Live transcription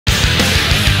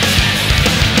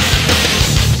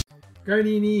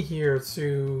Guardiane here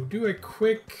to do a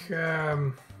quick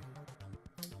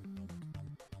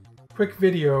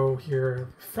video here.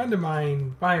 A friend of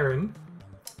mine, Byron,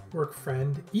 work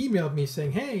friend, emailed me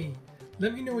saying, hey,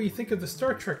 let me know what you think of the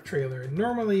Star Trek trailer. And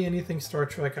normally anything Star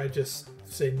Trek, I just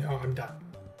say, no, I'm done.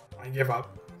 I give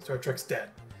up. Star Trek's dead.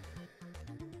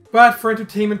 But for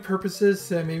entertainment purposes,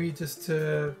 maybe just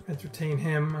to entertain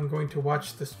him, I'm going to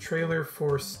watch this trailer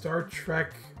for Star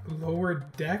Trek Lower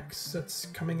Decks that's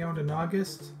coming out in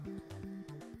August.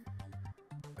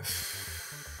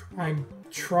 I'm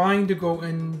trying to go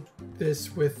in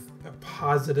this with a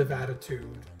positive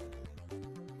attitude.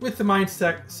 With the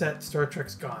mindset set Star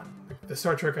Trek's gone. The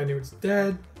Star Trek I knew is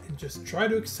dead, and just try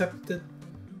to accept it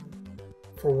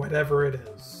for whatever it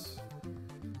is.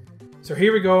 So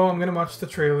here we go, I'm gonna watch the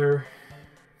trailer.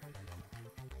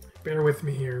 Bear with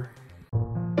me here.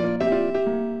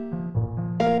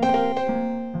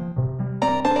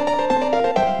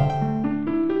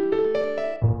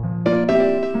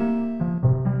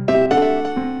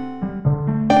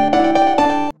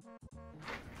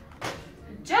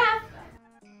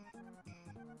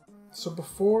 So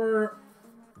before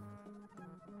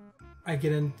I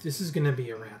get in, this is going to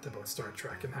be a rant about Star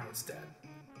Trek and how it's dead.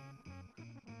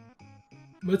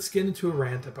 Let's get into a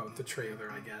rant about the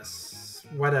trailer, I guess.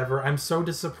 Whatever. I'm so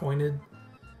disappointed.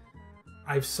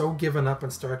 I've so given up on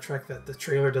Star Trek that the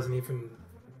trailer doesn't even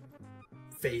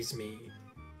faze me.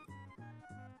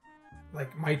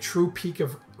 Like, my true peak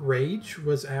of rage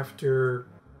was after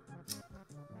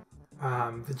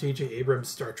the J.J. Abrams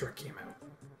Star Trek came out.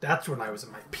 That's when I was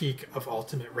at my peak of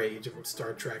ultimate rage about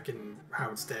Star Trek and how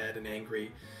it's dead and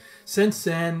angry. Since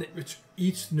then,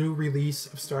 each new release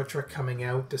of Star Trek coming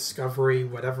out, Discovery,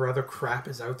 whatever other crap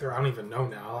is out there, I don't even know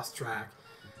now, I lost track.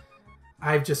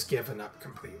 I've just given up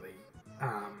completely.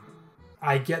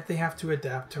 I get they have to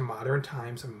adapt to modern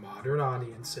times and modern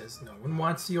audiences. No one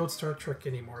wants the old Star Trek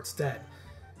anymore, it's dead.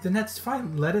 Then that's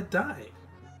fine, let it die.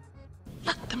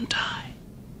 Let them die.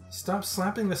 Stop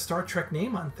slapping the Star Trek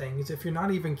name on things if you're not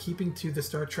even keeping to the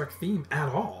Star Trek theme at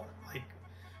all. Like,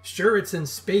 sure, it's in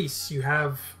space, you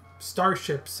have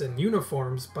starships and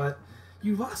uniforms, but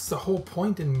you lost the whole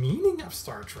point and meaning of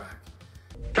Star Trek.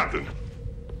 Captain!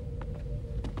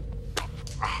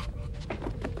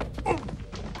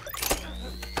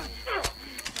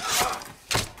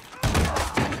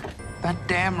 That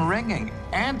damn ringing.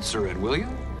 Answer it, will you?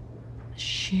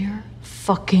 Sheer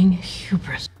fucking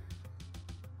hubris.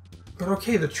 But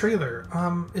okay, the trailer,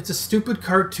 it's a stupid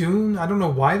cartoon. I don't know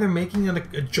why they're making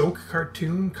it a joke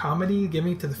cartoon comedy,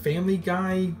 giving it to the Family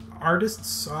Guy artists.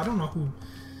 So I don't know who...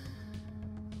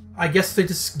 I guess they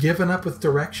just given up with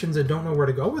directions and don't know where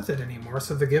to go with it anymore.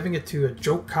 So they're giving it to a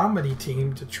joke comedy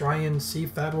team to try and see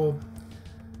if that will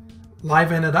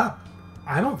liven it up.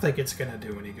 I don't think it's going to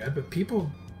do any good, but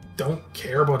people don't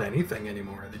care about anything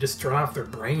anymore. They just turn off their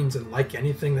brains and like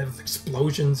anything that has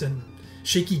explosions and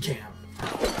shaky cam.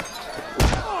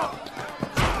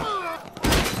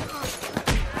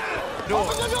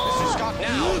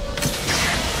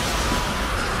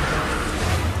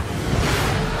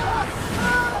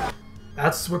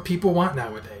 That's what people want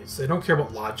nowadays. They don't care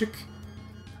about logic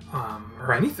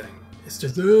or anything. It's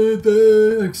just,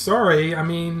 sorry, I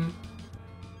mean...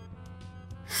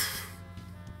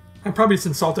 I probably just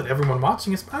insulted everyone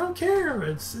watching this, but I don't care.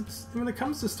 It's when it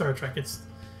comes to Star Trek, it's...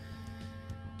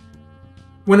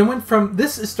 When it went from,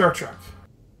 this is Star Trek.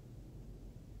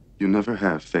 You never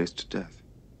have faced death.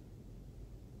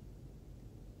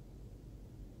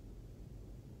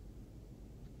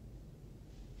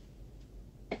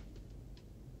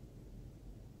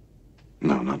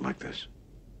 No, not like this.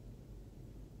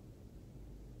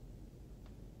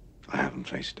 I haven't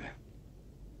faced death.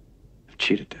 I've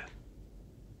cheated death.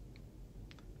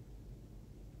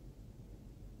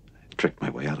 I tricked my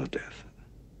way out of death.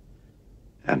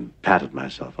 And patted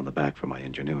myself on the back for my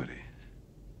ingenuity.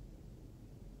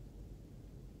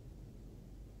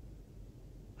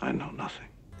 I know nothing.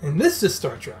 And this is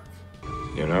Star Trek.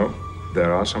 You know,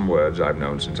 there are some words I've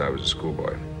known since I was a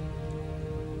schoolboy.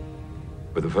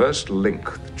 With the first link,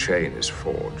 the chain is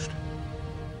forged.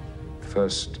 The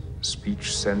first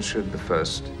speech censured, the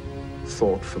first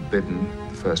thought forbidden,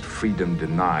 the first freedom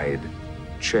denied,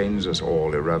 chains us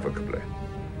all irrevocably.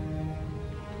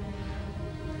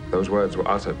 Those words were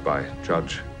uttered by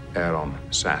Judge Aaron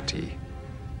Satie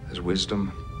as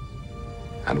wisdom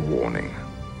and warning.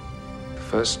 The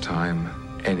first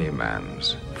time any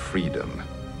man's freedom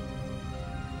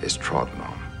is trodden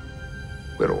on,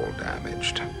 we're all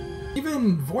damaged.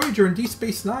 Even Voyager and Deep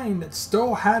Space Nine that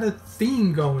still had a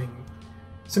theme going.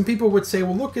 Some people would say,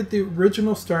 well, look at the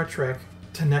original Star Trek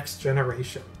to Next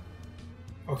Generation.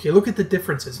 Okay, look at the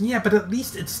differences. Yeah, but at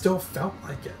least it still felt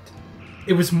like it.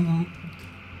 It was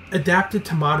adapted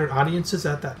to modern audiences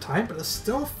at that time, but it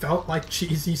still felt like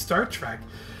cheesy Star Trek.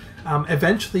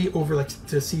 Eventually, over like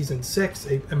to season 6,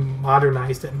 they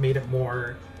modernized it and made it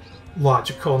more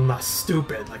logical and less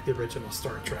stupid, like the original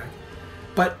Star Trek.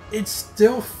 But it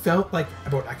still felt like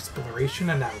about exploration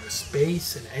and outer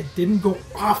space, and it didn't go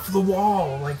off the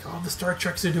wall like all the Star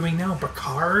Treks are doing now.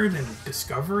 Picard and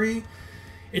Discovery.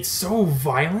 It's so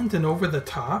violent and over the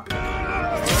top.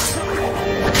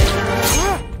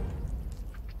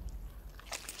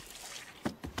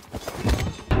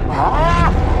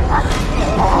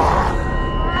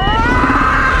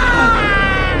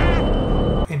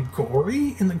 And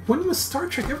gory? And like, when was Star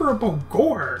Trek ever about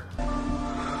gore?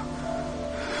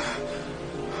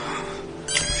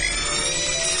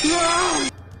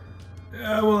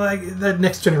 Well, like that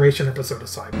Next Generation episode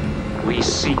aside. We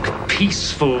seek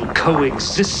peaceful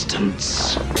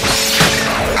coexistence.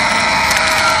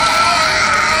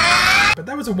 But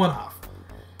that was a one-off.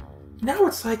 Now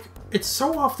it's like, it's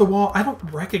so off the wall, I don't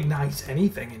recognize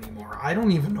anything anymore. I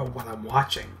don't even know what I'm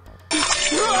watching.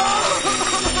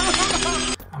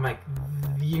 I'm like,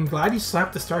 I'm glad you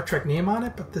slapped the Star Trek name on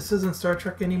it, but this isn't Star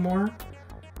Trek anymore.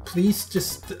 Please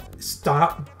just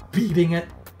stop beating it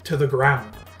to the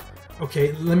ground.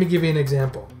 Okay, let me give you an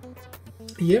example.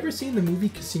 You ever seen the movie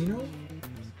Casino?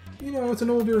 You know, it's an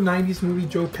older 90s movie,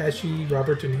 Joe Pesci,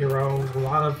 Robert De Niro, a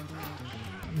lot of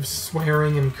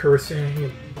swearing and cursing.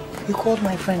 And... You called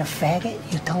my friend a faggot?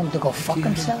 You told him to go fuck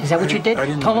himself? Is that what you did?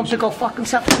 Told him to go fuck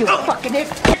himself? You fucking it?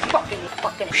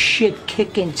 Fucking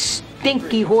shit-kicking,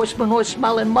 stinky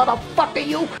horse-smelling motherfucker,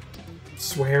 you!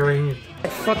 Swearing.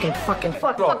 Fucking.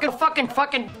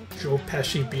 Joe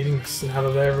Pesci beating the snot out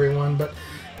of everyone, but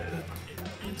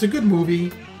it's a good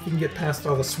movie. You can get past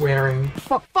all the swearing.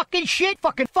 Fucking shit!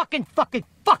 Fucking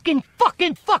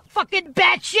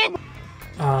bad shit!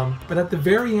 But at the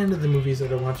very end of the movies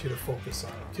that I want you to focus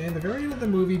on, okay? At the very end of the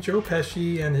movie, Joe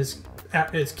Pesci and his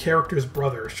character's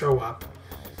brother show up.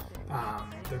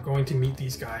 They're going to meet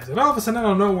these guys, and all of a sudden,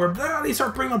 out of nowhere, they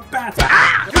start bringing up bats.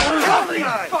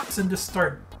 And just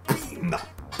start beating the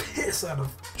piss out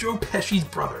of Joe Pesci's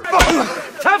brother.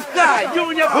 Tough guy, you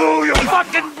and your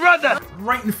fucking brother!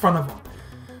 Right in front of him.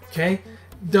 Okay?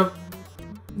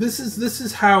 This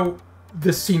is how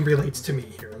this scene relates to me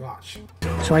here. Watch.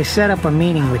 So I set up a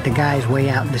meeting with the guys way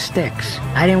out in the sticks.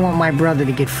 I didn't want my brother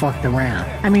to get fucked around.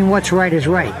 I mean, what's right is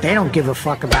right. They don't give a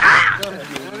fuck about...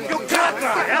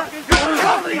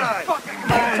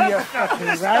 You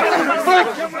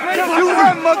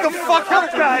run, motherfucker!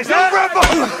 Guys,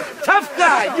 tough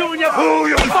guy, you and your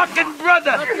fucking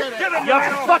brother! You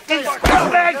fucking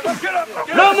scumbag!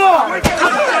 No more!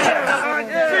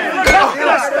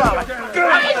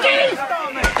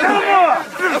 No more!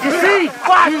 You see?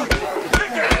 Watch!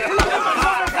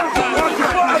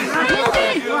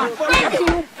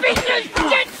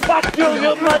 Fuck you,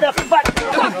 you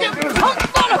motherfucker! Fucking punk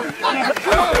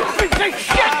motherfucker! Piece of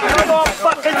shit! Come on,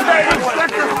 fucking ladies!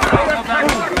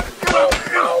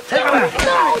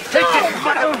 Take it,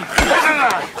 motherfucker!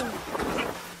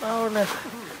 Oh, no.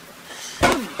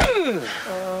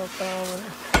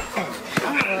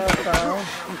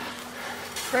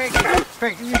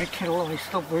 Frankie, you need to get along. He's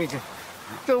still breathing.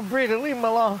 Still breathing. Leave him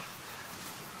alone.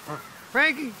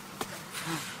 Frankie.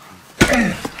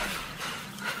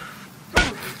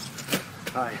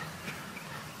 Hi.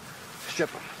 Strip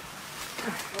him.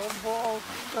 No balls.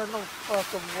 No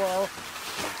fucking balls.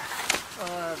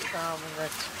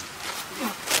 Dominic.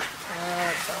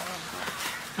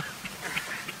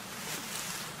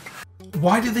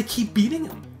 Why do they keep beating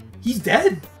him? He's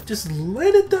dead. Just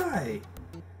let it die.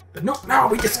 But no,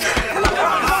 we just can't.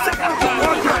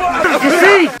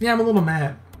 Yeah, I'm a little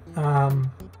mad.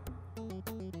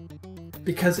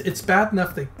 Because it's bad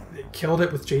enough they killed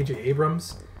it with J.J.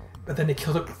 Abrams, but then they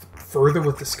killed it further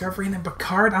with Discovery, and then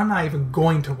Picard, I'm not even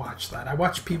going to watch that. I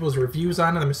watch people's reviews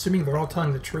on it, I'm assuming they're all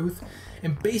telling the truth,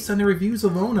 and based on the reviews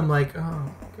alone, I'm like,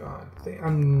 oh god,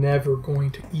 I'm never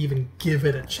going to even give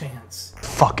it a chance.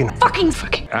 Fucking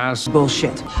Ass.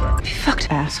 bullshit.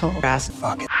 Fucked asshole. Ass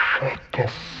fucking.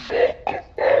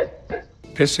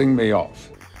 Pissing me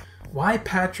off. Why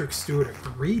Patrick Stewart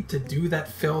agreed to do that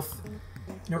filth,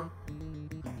 you know,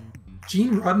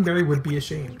 Gene Roddenberry would be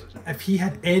ashamed. If he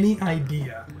had any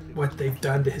idea what they've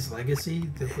done to his legacy,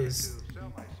 to his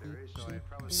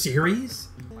series,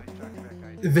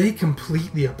 they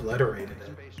completely obliterated it.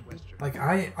 Like,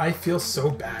 I feel so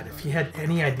bad. If he had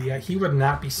any idea, he would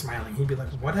not be smiling. He'd be like,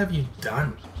 what have you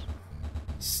done?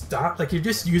 Stop. Like, you're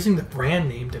just using the brand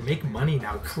name to make money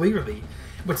now, clearly.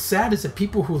 What's sad is the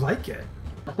people who like it,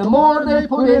 The more they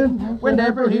put in,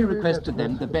 whenever he requested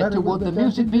them, the better would the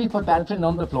music be for dancing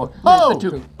on the floor. Oh!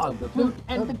 The toot on the flute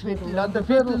and the twiddle on the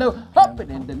fiddle, no, hopping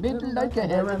in the middle like a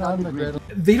heron on the griddle.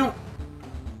 They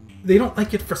don't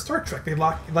like it for Star Trek. They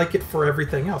like it for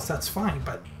everything else. That's fine,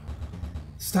 but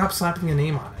stop slapping a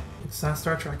name on it. It's not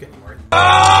Star Trek anymore.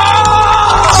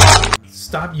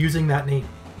 Stop using that name.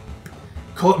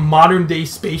 Call it Modern Day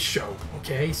Space Show,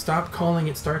 okay? Stop calling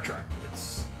it Star Trek.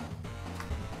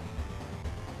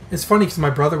 It's funny because my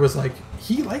brother was like,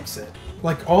 he likes it.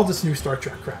 Like all this new Star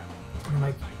Trek crap. And I'm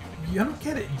like, I don't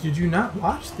get it. Did you not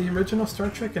watch the original Star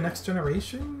Trek and Next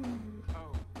Generation?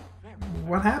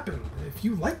 What happened? If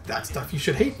you like that stuff, you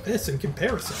should hate this in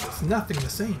comparison. It's nothing the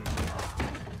same.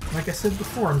 Like I said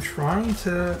before, I'm trying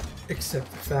to accept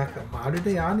the fact that modern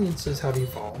day audiences have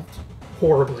evolved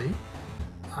horribly.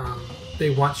 They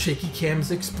want shaky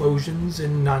cams, explosions,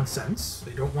 and nonsense.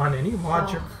 They don't want any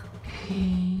logic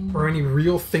or any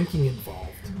real thinking involved.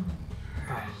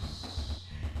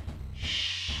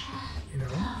 You know?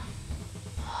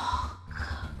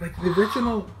 Like the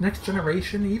original Next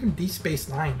Generation, even Deep Space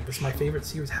Nine, which was my favorite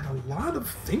series, had a lot of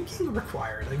thinking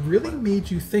required. It really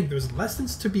made you think. There was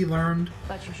lessons to be learned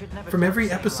from every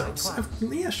episode. So,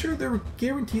 yeah, sure, there were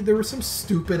guaranteed there were some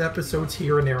stupid episodes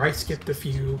here and there. I skipped a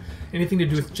few. Anything to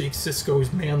do with Jake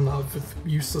Sisko's man love with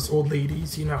useless old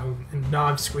ladies, you know, and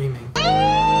Nog screaming.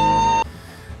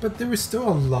 But there was still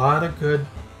a lot of good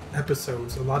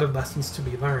episodes, a lot of lessons to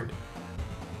be learned.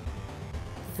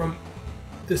 From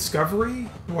Discovery,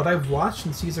 what I've watched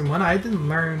in season 1, I didn't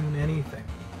learn anything.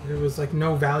 There was like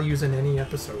no values in any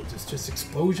episodes. It's just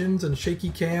explosions and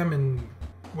shaky cam and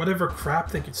whatever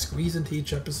crap they could squeeze into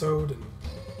each episode. And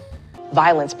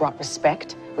violence brought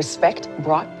respect. Respect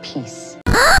brought peace.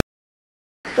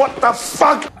 What the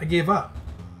fuck? I gave up.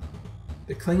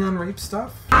 The Klingon rape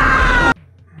stuff?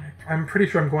 I'm pretty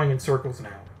sure I'm going in circles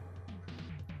now.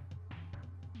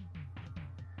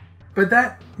 But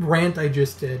that rant I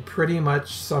just did pretty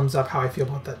much sums up how I feel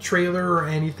about that trailer or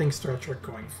anything Star Trek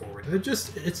going forward.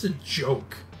 It's a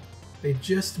joke. They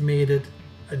just made it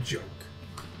a joke.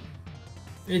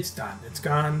 It's done. It's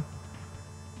gone.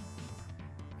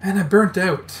 And I burnt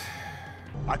out.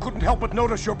 I couldn't help but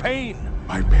notice your pain.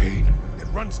 My pain? It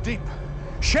runs deep.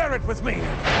 Share it with me.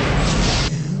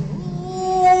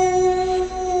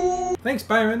 Thanks,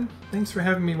 Byron. Thanks for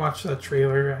having me watch that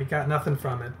trailer. I got nothing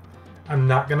from it. I'm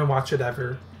not gonna watch it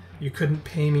ever. You couldn't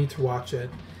pay me to watch it.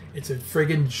 It's a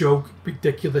friggin' joke,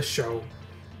 ridiculous show.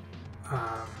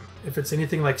 If it's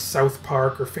anything like South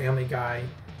Park or Family Guy,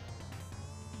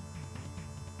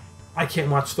 I can't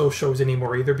watch those shows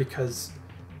anymore either because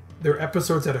there are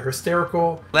episodes that are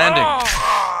hysterical. Landing.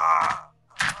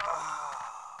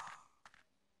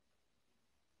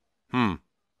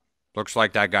 Looks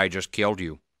like that guy just killed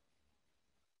you.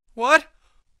 What?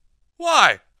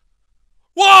 Why?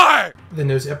 Why? Then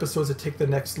there's episodes that take the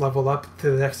next level up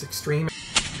to the next extreme.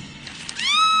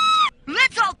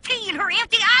 Let's all pee in her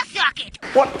empty eye socket!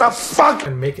 What the fuck?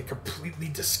 And make it completely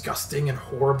disgusting and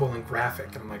horrible and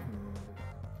graphic. And I'm like,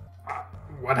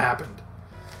 what happened?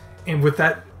 And with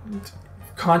that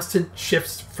constant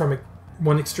shifts from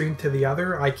one extreme to the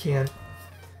other, I can't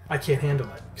handle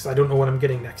it because I don't know what I'm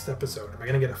getting next episode. Am I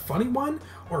gonna get a funny one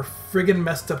or a friggin'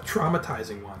 messed up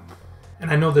traumatizing one?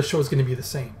 And I know the show's gonna be the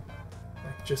same.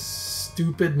 Like just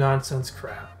stupid nonsense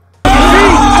crap.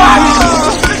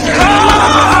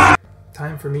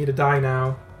 Time for me to die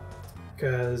now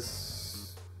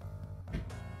because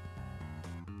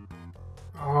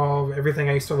everything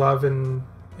I used to love and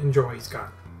enjoy is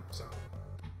gone.